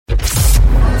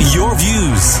Your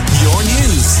views, your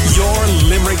news, your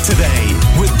Limerick Today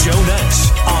with Joe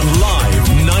Nash on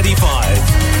Live 95.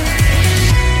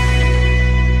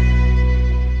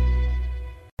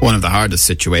 One of the hardest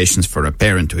situations for a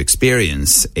parent to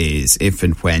experience is if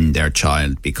and when their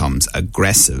child becomes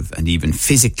aggressive and even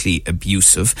physically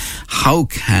abusive. How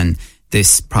can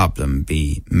this problem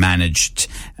be managed?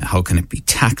 How can it be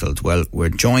tackled? Well, we're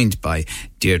joined by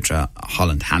Deirdre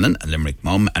Holland-Hannon, a Limerick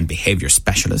mum and behaviour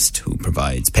specialist who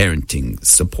provides parenting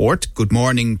support. Good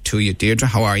morning to you, Deirdre.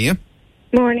 How are you?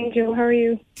 Morning, Joe. How are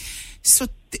you? So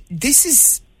this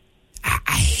is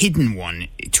a hidden one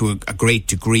to a great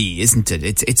degree, isn't it?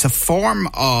 It's a form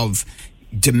of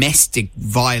domestic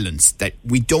violence that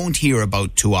we don't hear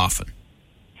about too often.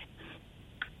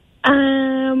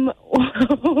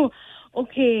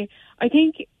 Okay, I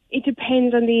think it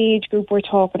depends on the age group we're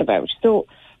talking about. So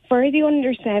for the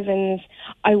under sevens,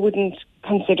 I wouldn't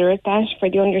consider it that. For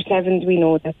the under sevens, we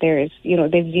know that there's,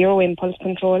 they've zero impulse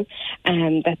control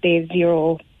and that they've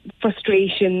zero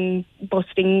frustration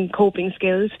busting coping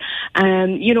skills,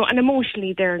 and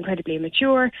emotionally they're incredibly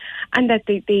immature, and that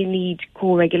they need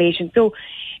co-regulation. So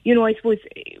I suppose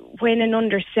when an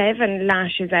under seven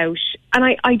lashes out,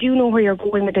 and I do know where you're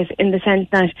going with this, in the sense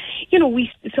that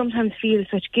we sometimes feel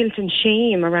such guilt and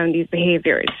shame around these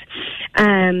behaviours,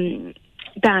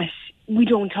 that we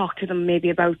don't talk to them maybe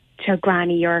about to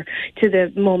granny or to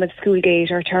the mum at school gate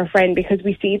or to our friend, because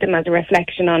we see them as a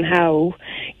reflection on how,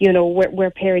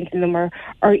 we're parenting them, or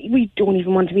we don't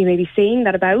even want to be maybe saying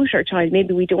that about our child.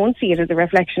 Maybe we don't see it as a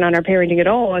reflection on our parenting at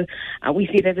all. We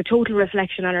see it as a total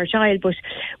reflection on our child, but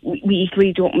we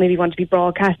equally don't maybe want to be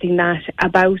broadcasting that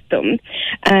about them.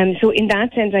 So in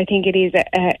that sense, I think it is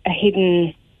a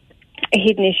hidden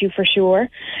issue for sure.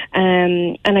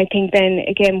 And I think then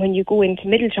again, when you go into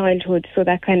middle childhood, so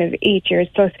that kind of 8 years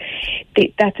plus,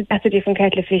 that's a different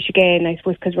kettle of fish again, I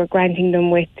suppose, because we're granting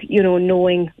them with,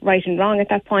 knowing right and wrong at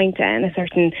that point, and a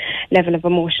certain level of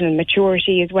emotional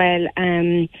maturity as well,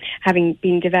 having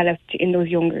been developed in those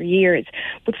younger years.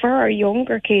 But for our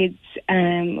younger kids,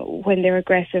 when they're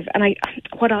aggressive, and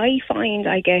what I find,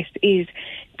 I guess, is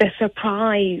the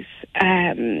surprise,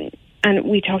 and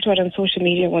we talked about it on social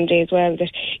media one day as well,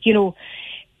 that,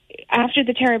 after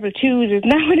the terrible twos is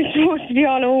now when it's supposed to be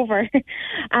all over.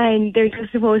 And they're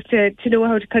just supposed to know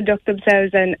how to conduct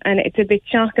themselves. And it's a bit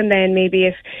shocking then maybe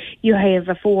if you have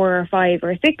a 4 or 5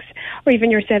 or 6, or even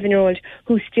your 7-year-old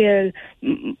who still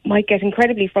might get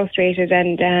incredibly frustrated,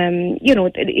 and,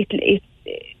 it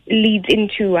leads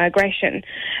into aggression.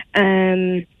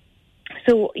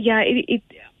 So, yeah,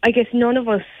 I guess none of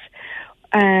us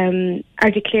are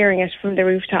declaring it from the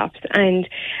rooftops, and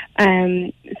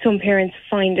some parents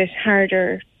find it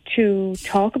harder to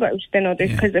talk about than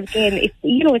others, because again,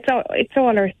 it's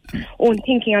all our own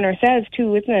thinking on ourselves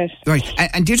too, isn't it? Right.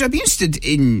 And Deirdre, I'd be interested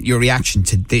in your reaction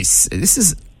to this. This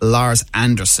is Lars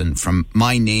Anderson from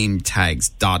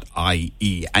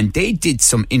mynametags.ie, and they did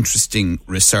some interesting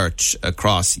research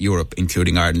across Europe,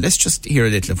 including Ireland. Let's just hear a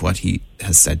little of what he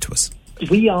has said to us.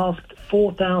 We asked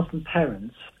 4,000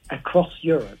 parents across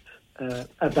Europe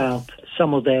about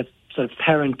some of their sort of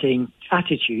parenting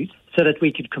attitudes, so that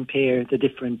we could compare the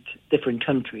different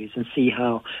countries and see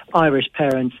how Irish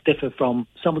parents differ from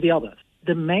some of the others.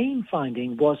 The main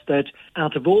finding was that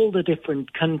out of all the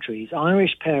different countries,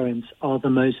 Irish parents are the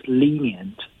most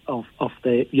lenient of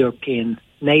the European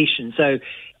nations. So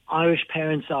Irish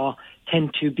parents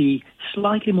tend to be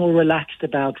slightly more relaxed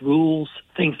about rules,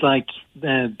 things like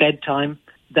bedtime,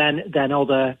 than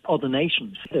other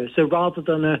nations. So rather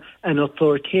than an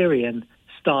authoritarian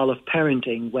style of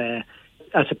parenting where,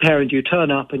 as a parent, you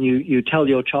turn up and you tell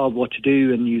your child what to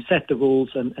do and you set the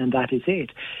rules and that is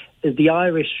it, the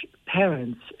Irish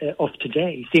parents of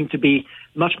today seem to be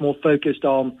much more focused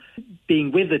on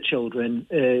being with the children.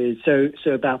 So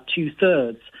about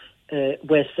 2/3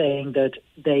 were saying that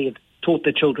they've taught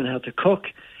the children how to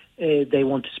cook. They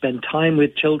want to spend time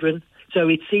with children. So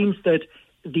it seems that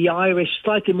the Irish,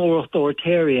 slightly more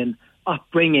authoritarian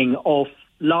upbringing of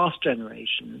last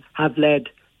generations have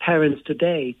led parents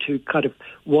today to kind of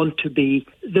want to be,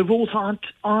 the rules aren't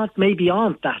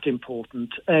that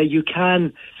important. You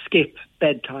can skip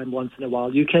bedtime once in a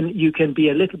while. You can be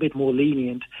a little bit more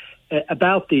lenient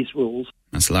about these rules.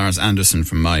 That's Lars Anderson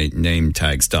from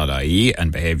mynametags.ie,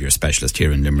 and behaviour specialist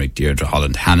here in Limerick, Deirdre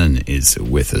Holland-Hannon, is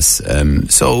with us.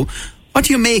 So what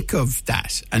do you make of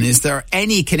that? And is there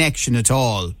any connection at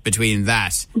all between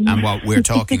that and what we're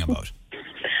talking about?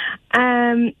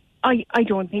 I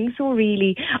don't think so,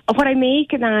 really. What I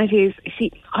make of that is,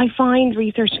 I find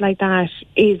research like that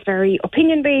is very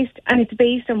opinion-based, and it's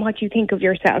based on what you think of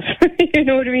yourself. You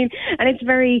know what I mean? And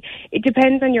it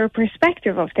depends on your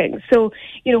perspective of things. So,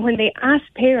 when they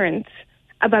asked parents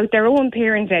about their own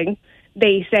parenting,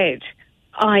 they said,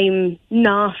 I'm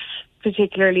not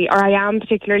particularly, or I am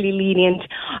particularly lenient.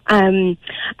 And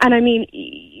I mean,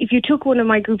 if you took one of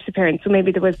my groups of parents, so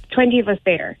maybe there was 20 of us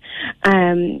there,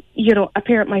 a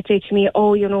parent might say to me,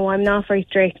 I'm not very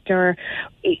strict, or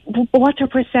what's her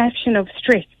perception of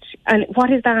strict? And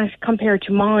what is that compared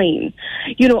to mine?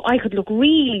 I could look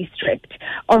really strict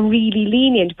or really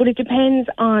lenient, but it depends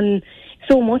on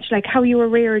so much like how you were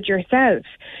reared yourself.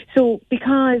 So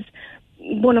because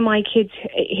one of my kids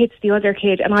hits the other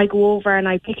kid and I go over and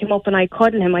I pick him up and I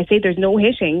cuddle him, I say there's no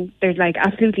hitting. There's like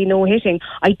absolutely no hitting.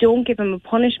 I don't give him a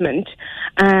punishment,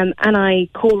 and I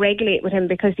co-regulate with him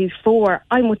because he's 4.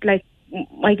 I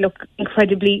might look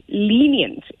incredibly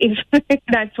lenient if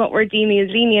that's what we're deeming as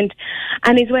lenient.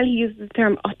 And as well, he uses the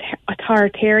term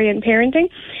authoritarian parenting.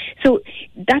 So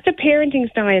that's a parenting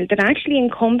style that actually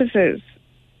encompasses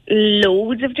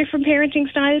loads of different parenting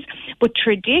styles, but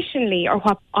traditionally, or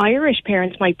what Irish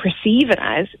parents might perceive it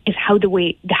as, is how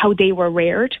they were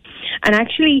reared. And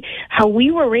actually, how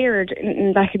we were reared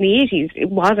back in the 80s, it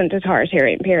wasn't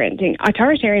authoritarian parenting.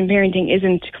 Authoritarian parenting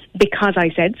isn't because I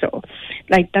said so.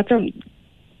 Like, that's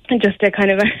just a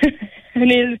kind of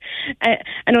an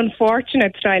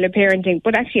unfortunate style of parenting.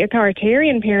 But actually,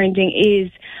 authoritarian parenting is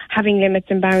having limits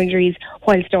and boundaries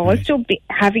whilst also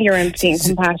having your empathy and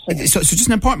compassion. So just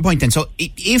an important point then. So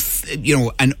if,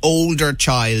 an older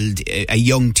child, a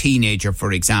young teenager,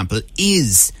 for example,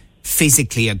 is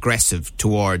physically aggressive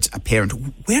towards a parent,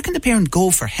 where can the parent go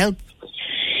for help?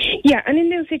 Yeah, and in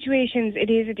those situations, it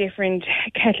is a different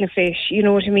kettle of fish, you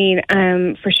know what I mean,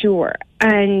 for sure.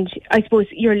 And I suppose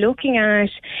you're looking at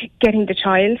getting the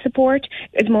child support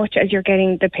as much as you're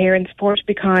getting the parent support,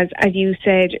 because, as you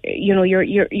said,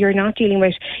 you're not dealing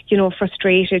with, a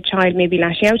frustrated child maybe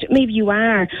lashing out. Maybe you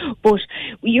are, but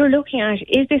you're looking at,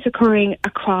 is this occurring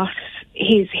across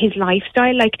his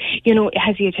lifestyle? Like,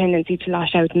 has he a tendency to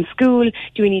lash out in school?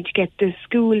 Do we need to get the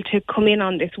school to come in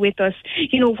on this with us?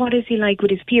 What is he like with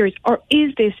his peers? Or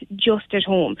is this just at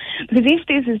home? Because if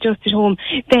this is just at home,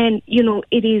 then,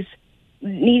 it is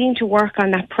needing to work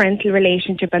on that parental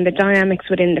relationship and the dynamics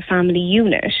within the family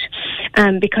unit,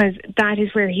 because that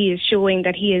is where he is showing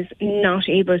that he is not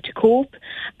able to cope.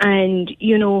 And,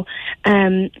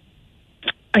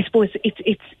 I suppose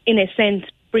it's in a sense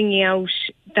bringing out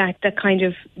that the kind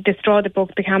of the straw that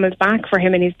broke the camel's back for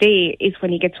him in his day is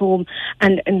when he gets home,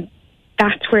 and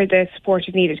that's where the support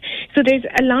is needed. So there's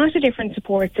a lot of different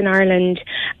supports in Ireland,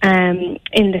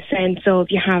 in the sense of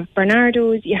you have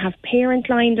Bernardo's, you have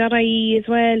parentline.ie as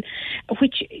well,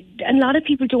 which a lot of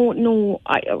people don't know,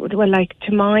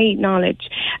 to my knowledge,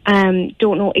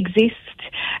 don't know exist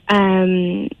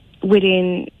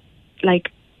within,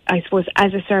 I suppose,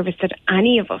 as a service that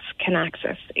any of us can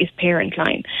access is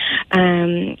Parentline.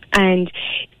 And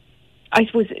I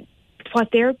suppose what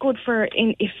they're good for,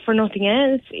 if for nothing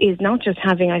else, is not just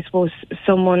having, I suppose,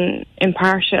 someone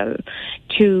impartial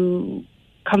to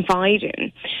confide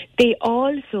in. They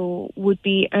also would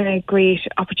be a great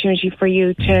opportunity for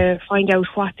you to find out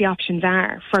what the options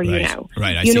are for you now.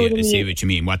 Right, I see what you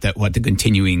mean. What the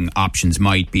continuing options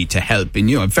might be to help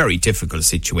in a very difficult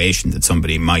situation that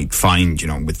somebody might find,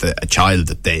 with a child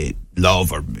that they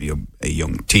love, or a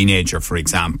young teenager, for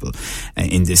example,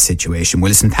 in this situation. Well,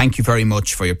 listen, thank you very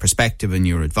much for your perspective and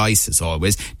your advice, as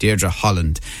always. Deirdre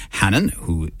Holland-Hannon,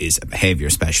 who is a behaviour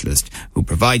specialist who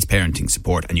provides parenting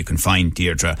support, and you can find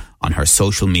Deirdre on her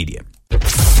social media.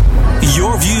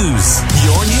 Your views,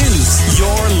 your news,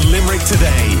 your Limerick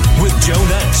Today with Joe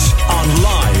Nash on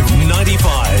Live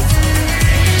 95.